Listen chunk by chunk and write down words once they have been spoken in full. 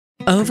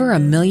Over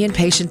 1 million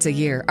patients a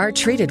year are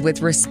treated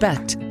with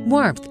respect,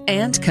 warmth,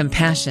 and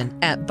compassion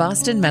at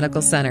Boston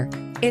Medical Center.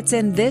 It's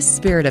in this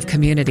spirit of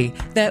community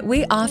that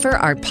we offer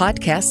our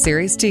podcast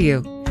series to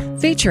you,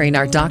 featuring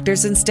our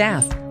doctors and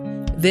staff.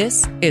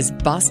 This is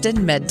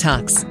Boston Med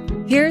Talks.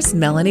 Here's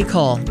Melanie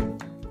Cole.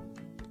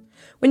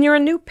 When you're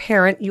a new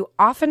parent, you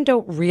often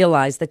don't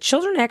realize that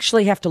children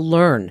actually have to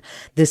learn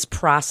this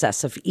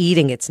process of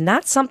eating. It's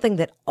not something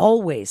that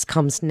always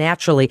comes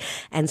naturally,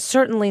 and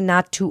certainly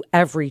not to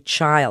every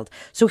child.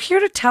 So here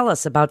to tell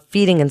us about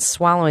feeding and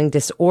swallowing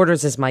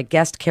disorders is my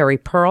guest, Carrie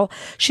Pearl.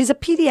 She's a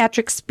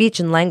pediatric speech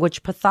and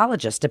language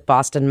pathologist at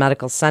Boston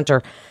Medical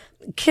Center.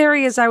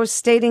 Carrie, as I was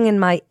stating in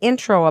my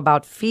intro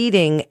about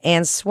feeding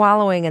and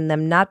swallowing and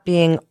them not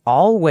being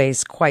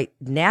always quite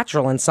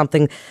natural and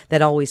something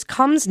that always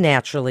comes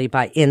naturally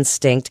by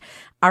instinct,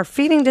 are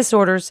feeding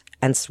disorders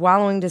and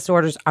swallowing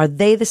disorders, are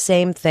they the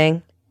same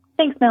thing?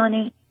 Thanks,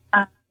 Melanie.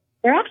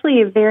 They're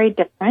actually very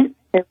different.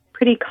 They're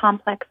pretty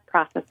complex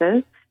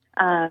processes,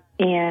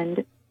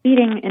 and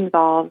feeding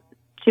involves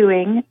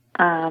chewing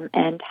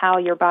and how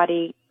your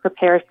body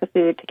prepares the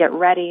food to get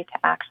ready to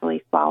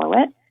actually swallow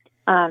it.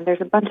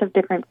 There's a bunch of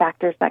different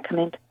factors that come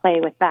into play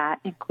with that,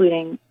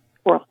 including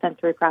oral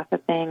sensory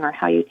processing or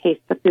how you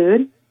taste the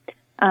food.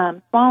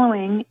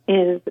 Swallowing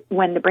is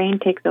when the brain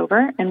takes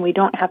over, and we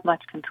don't have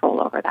much control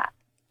over that.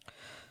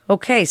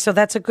 Okay, so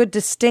that's a good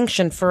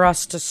distinction for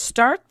us to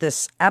start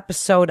this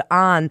episode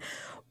on.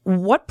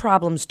 What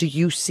problems do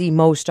you see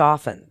most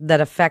often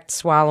that affect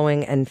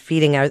swallowing and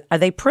feeding? Are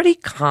they pretty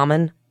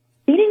common?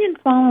 Feeding and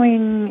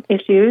swallowing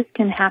issues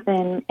can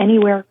happen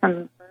anywhere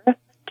from birth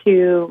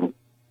to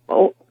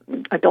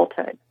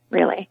adulthood,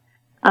 really.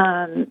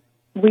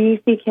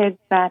 We see kids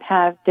that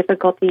have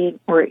difficulty,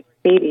 or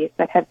babies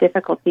that have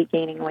difficulty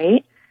gaining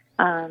weight,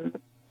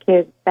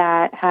 kids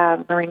that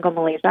have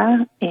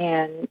laryngomalacia,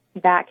 and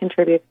that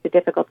contributes to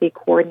difficulty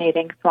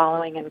coordinating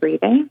swallowing and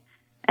breathing.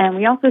 And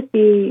we also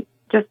see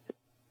just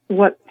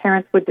what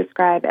parents would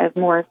describe as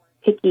more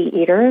picky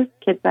eaters,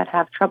 kids that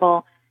have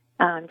trouble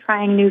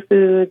trying new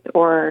foods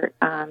or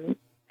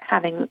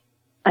having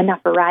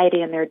enough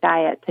variety in their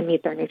diet to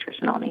meet their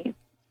nutritional needs.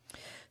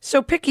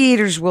 So picky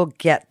eaters we'll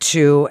get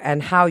to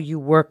and how you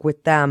work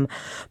with them.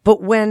 But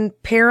when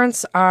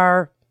parents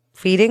are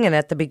feeding and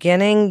at the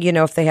beginning,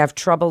 if they have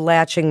trouble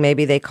latching,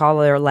 maybe they call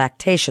their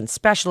lactation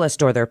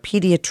specialist or their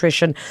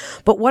pediatrician.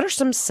 But what are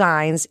some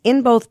signs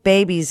in both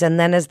babies and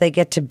then as they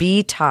get to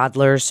be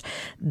toddlers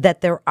that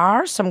there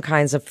are some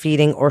kinds of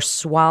feeding or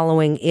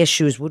swallowing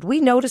issues? Would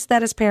we notice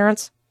that as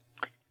parents?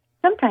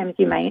 Sometimes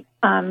you might.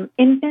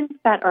 Infants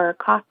that are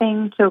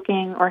coughing,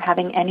 choking, or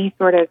having any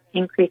sort of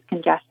increased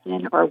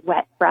congestion or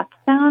wet breath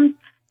sounds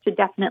should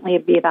definitely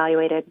be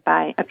evaluated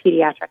by a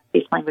pediatric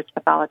speech-language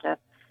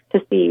pathologist to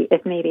see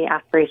if maybe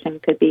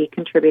aspiration could be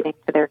contributing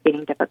to their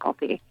feeding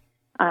difficulty.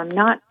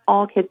 Not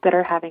all kids that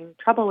are having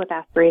trouble with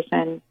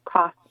aspiration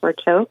cough or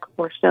choke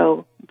or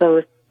show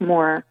those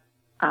more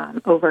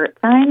overt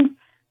signs.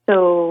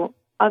 So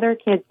other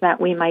kids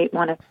that we might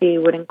want to see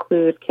would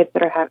include kids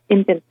that are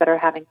infants that are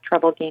having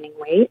trouble gaining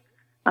weight,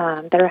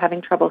 that are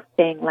having trouble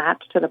staying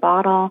latched to the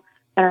bottle,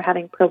 that are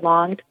having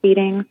prolonged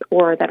feedings,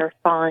 or that are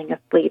falling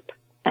asleep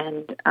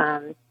and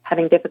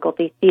having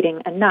difficulty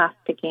feeding enough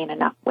to gain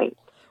enough weight.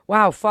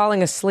 Wow,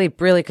 falling asleep,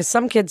 really, because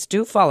some kids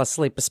do fall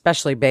asleep,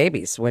 especially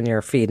babies, when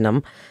you're feeding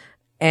them.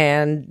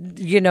 And,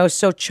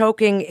 so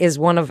choking is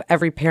one of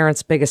every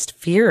parent's biggest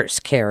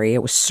fears, Carrie.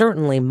 It was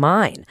certainly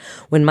mine.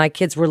 When my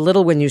kids were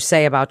little, when you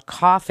say about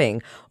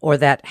coughing or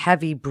that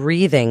heavy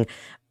breathing,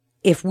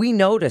 if we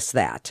notice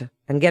that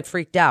and get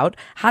freaked out,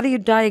 how do you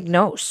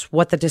diagnose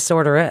what the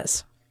disorder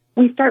is?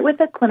 We start with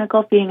a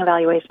clinical feeding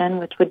evaluation,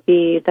 which would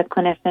be the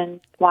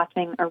clinician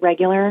watching a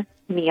regular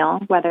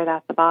meal, whether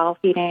that's a bottle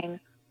feeding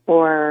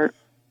or,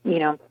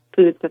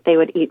 foods that they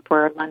would eat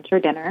for lunch or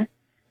dinner.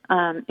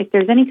 If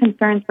there's any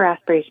concerns for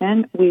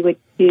aspiration, we would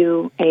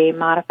do a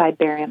modified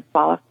barium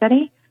swallow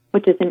study,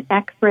 which is an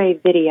X-ray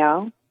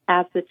video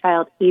as the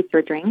child eats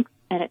or drinks,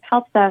 and it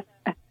helps us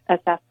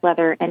assess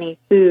whether any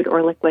food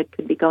or liquid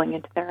could be going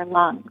into their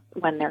lungs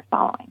when they're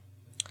swallowing.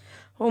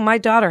 Well, my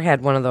daughter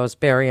had one of those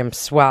barium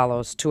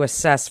swallows to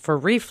assess for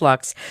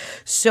reflux,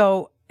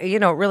 so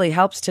it really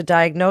helps to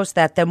diagnose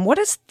that. Then what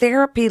is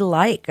therapy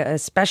like,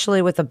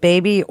 especially with a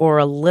baby or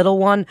a little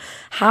one?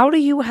 How do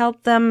you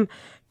help them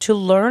to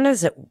learn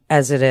as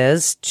it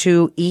is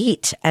to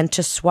eat and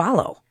to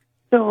swallow?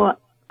 So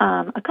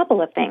a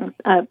couple of things.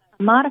 A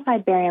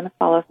modified barium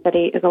swallow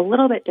study is a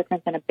little bit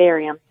different than a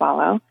barium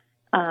swallow.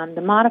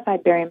 The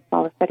modified barium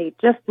swallow study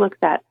just looks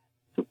at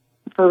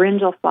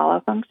pharyngeal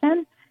swallow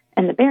function,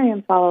 and the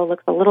barium swallow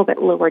looks a little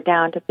bit lower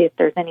down to see if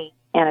there's any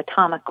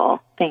anatomical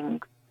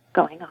things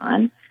going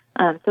on.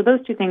 So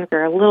those two things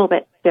are a little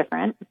bit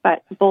different,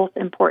 but both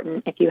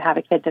important if you have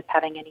a kid that's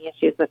having any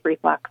issues with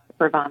reflux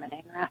or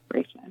vomiting or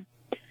aspiration.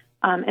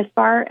 As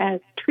far as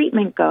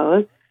treatment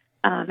goes,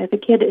 if a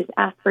kid is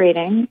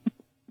aspirating,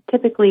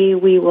 typically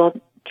we will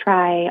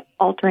try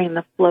altering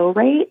the flow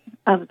rate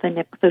of the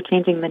nipple, so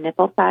changing the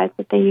nipple size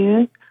that they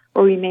use,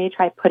 or we may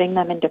try putting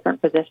them in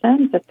different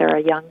positions if they're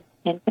a young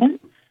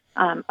infant.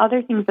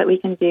 Other things that we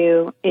can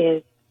do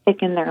is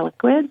thicken their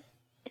liquids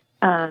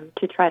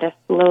to try to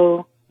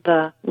slow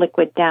the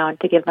liquid down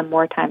to give them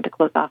more time to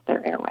close off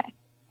their airway.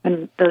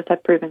 And those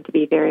have proven to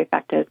be very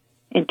effective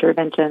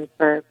interventions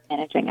for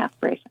managing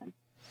aspiration.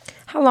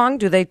 How long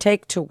do they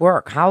take to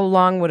work? How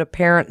long would a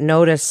parent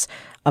notice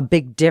a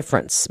big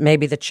difference?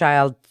 Maybe the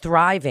child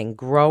thriving,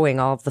 growing,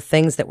 all of the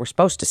things that we're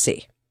supposed to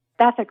see.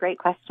 That's a great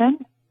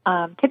question.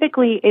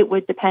 Typically, it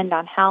would depend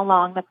on how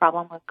long the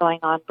problem was going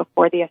on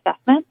before the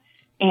assessment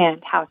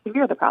and how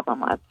severe the problem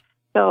was.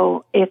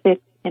 So if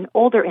it's an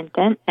older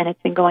infant and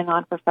it's been going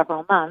on for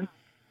several months,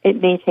 it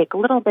may take a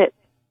little bit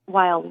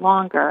while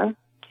longer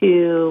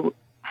to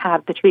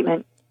have the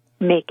treatment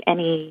make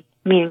any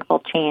meaningful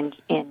change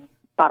in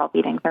bottle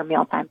feedings or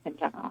meal times in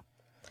general.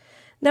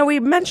 Now, we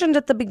mentioned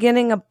at the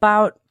beginning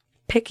about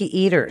picky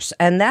eaters,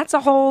 and that's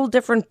a whole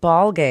different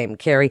ball game,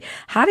 Carrie.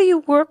 How do you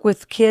work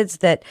with kids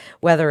that,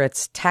 whether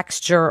it's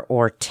texture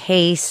or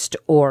taste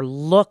or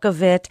look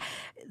of it,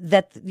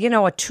 that, you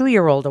know, a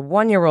 2-year-old, a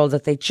 1-year-old,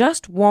 that they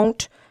just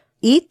won't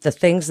eat the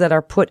things that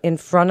are put in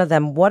front of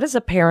them? What is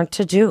a parent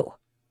to do?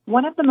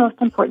 One of the most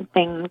important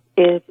things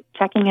is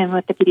checking in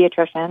with the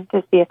pediatrician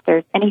to see if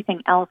there's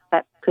anything else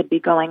that could be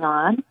going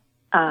on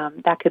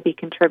that could be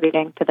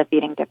contributing to the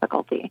feeding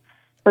difficulty.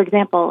 For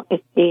example,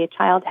 if a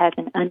child has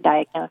an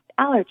undiagnosed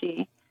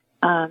allergy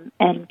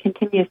and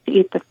continues to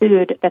eat the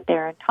food that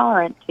they're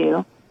intolerant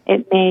to,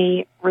 it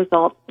may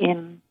result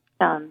in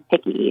some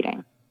picky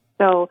eating.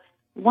 So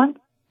once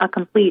a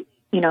complete,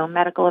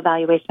 medical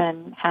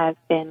evaluation has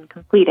been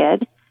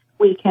completed,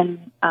 we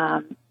can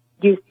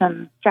use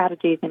some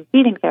strategies in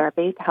feeding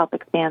therapy to help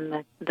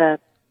expand the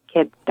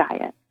kid's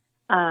diet.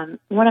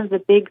 One of the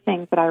big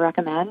things that I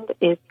recommend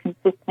is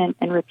consistent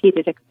and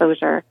repeated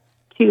exposure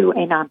to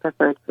a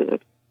non-preferred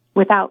food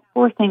without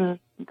forcing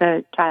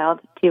the child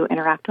to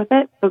interact with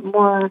it, but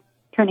more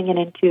turning it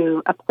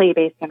into a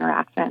play-based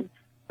interaction,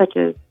 such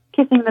as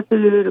kissing the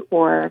food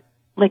or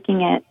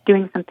licking it,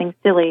 doing something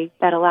silly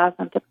that allows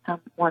them to become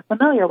more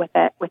familiar with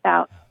it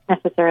without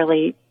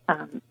necessarily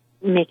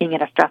making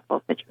it a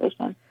stressful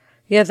situation.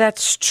 Yeah,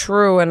 that's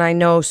true. And I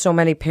know so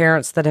many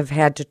parents that have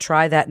had to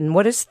try that. And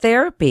what is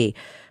therapy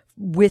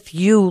with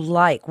you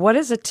like? What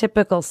is a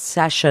typical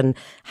session?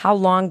 How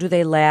long do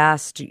they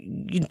last?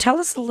 You tell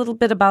us a little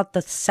bit about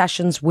the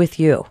sessions with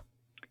you.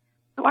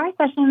 So our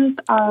sessions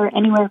are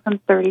anywhere from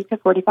 30 to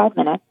 45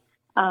 minutes.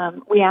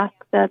 We ask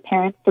the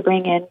parents to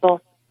bring in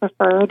both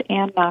preferred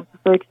and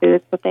non-preferred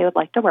foods that they would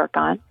like to work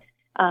on.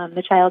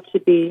 The child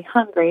should be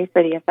hungry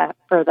for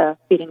the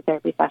feeding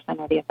therapy session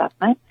or the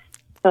assessment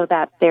so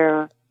that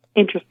they're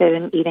interested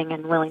in eating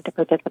and willing to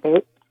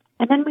participate.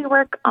 And then we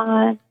work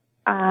on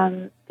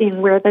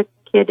seeing where the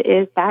kid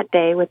is that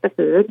day with the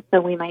food.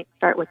 So we might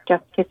start with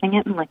just kissing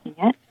it and licking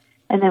it,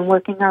 and then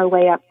working our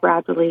way up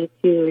gradually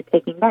to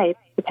taking bites,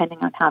 depending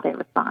on how they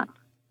respond.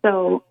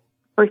 So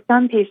for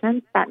some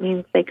patients, that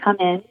means they come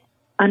in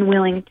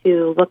unwilling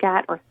to look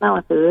at or smell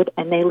a food,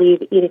 and they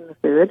leave eating the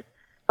food.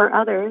 For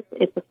others,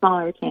 it's a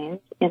smaller change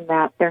in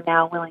that they're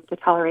now willing to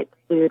tolerate the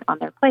food on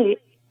their plate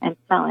and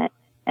smell it.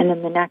 And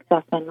then the next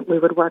session, we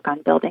would work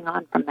on building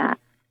on from that.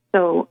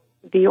 So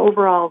the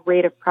overall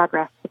rate of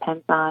progress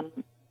depends on,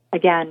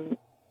 again,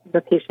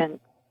 the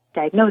patient's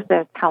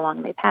diagnosis, how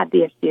long they've had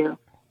the issue,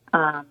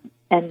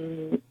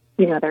 and,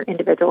 their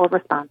individual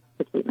response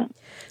to treatment.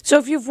 So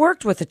if you've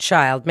worked with a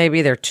child,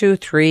 maybe they're 2,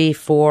 3,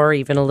 4,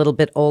 even a little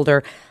bit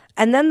older,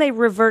 and then they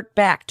revert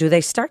back, do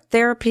they start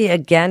therapy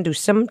again? Do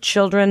some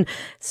children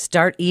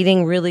start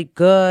eating really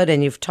good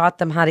and you've taught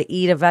them how to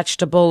eat a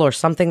vegetable or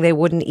something they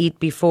wouldn't eat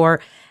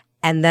before,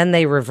 and then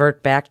they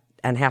revert back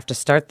and have to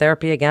start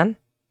therapy again?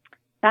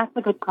 That's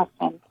a good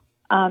question.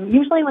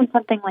 Usually when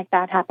something like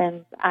that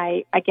happens,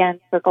 I, again,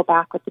 circle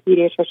back with the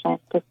pediatrician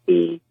to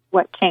see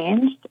what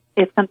changed.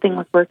 If something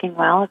was working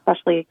well,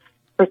 especially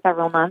for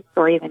several months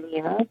or even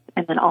years,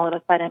 and then all of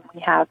a sudden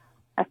we have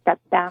a step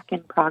back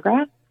in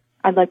progress,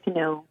 I'd like to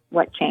know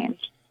what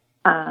changed.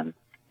 And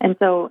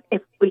so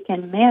if we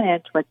can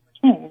manage what's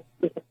changed,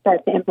 we can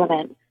start to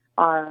implement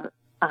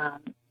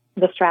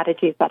the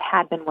strategies that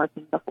had been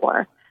working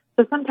before.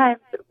 So sometimes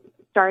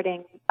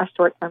starting a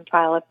short-term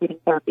trial of feeding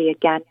therapy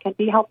again can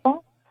be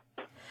helpful.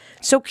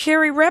 So,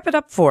 Carrie, wrap it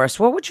up for us.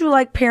 What would you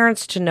like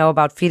parents to know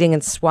about feeding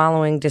and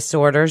swallowing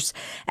disorders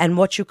and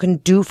what you can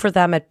do for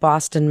them at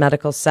Boston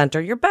Medical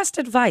Center? Your best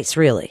advice,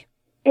 really.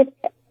 I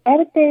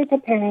would say to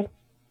parents,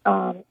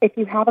 if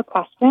you have a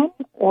question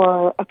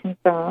or a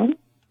concern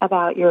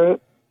about your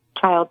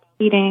child's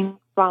feeding,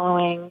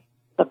 swallowing,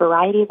 the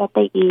variety that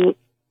they eat,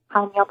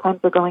 how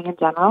mealtimes are going in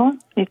general,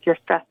 if you're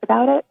stressed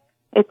about it,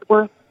 it's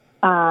worth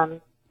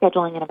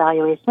scheduling an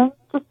evaluation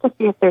just to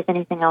see if there's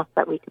anything else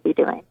that we could be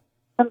doing.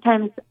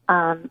 Sometimes,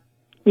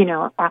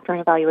 after an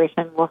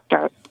evaluation, we'll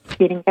start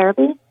feeding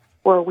therapy,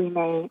 or we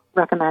may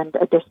recommend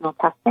additional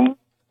testing.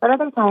 But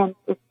other times,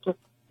 it's just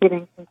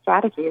giving some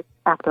strategies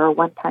after a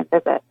one-time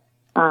visit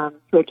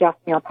to adjust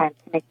meal times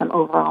to make them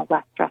overall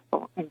less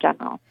stressful in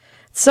general.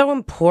 So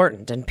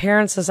important. And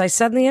parents, as I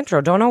said in the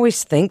intro, don't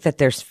always think that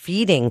there's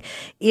feeding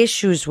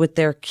issues with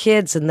their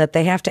kids and that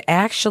they have to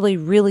actually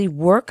really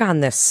work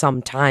on this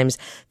sometimes.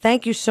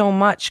 Thank you so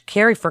much,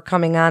 Carrie, for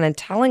coming on and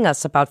telling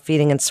us about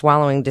feeding and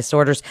swallowing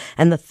disorders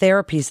and the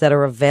therapies that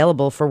are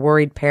available for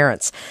worried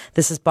parents.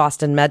 This is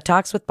Boston Med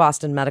Talks with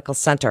Boston Medical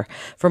Center.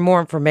 For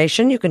more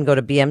information, you can go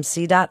to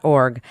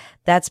bmc.org.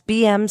 That's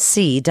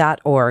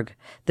bmc.org.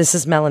 This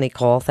is Melanie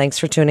Cole. Thanks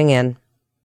for tuning in.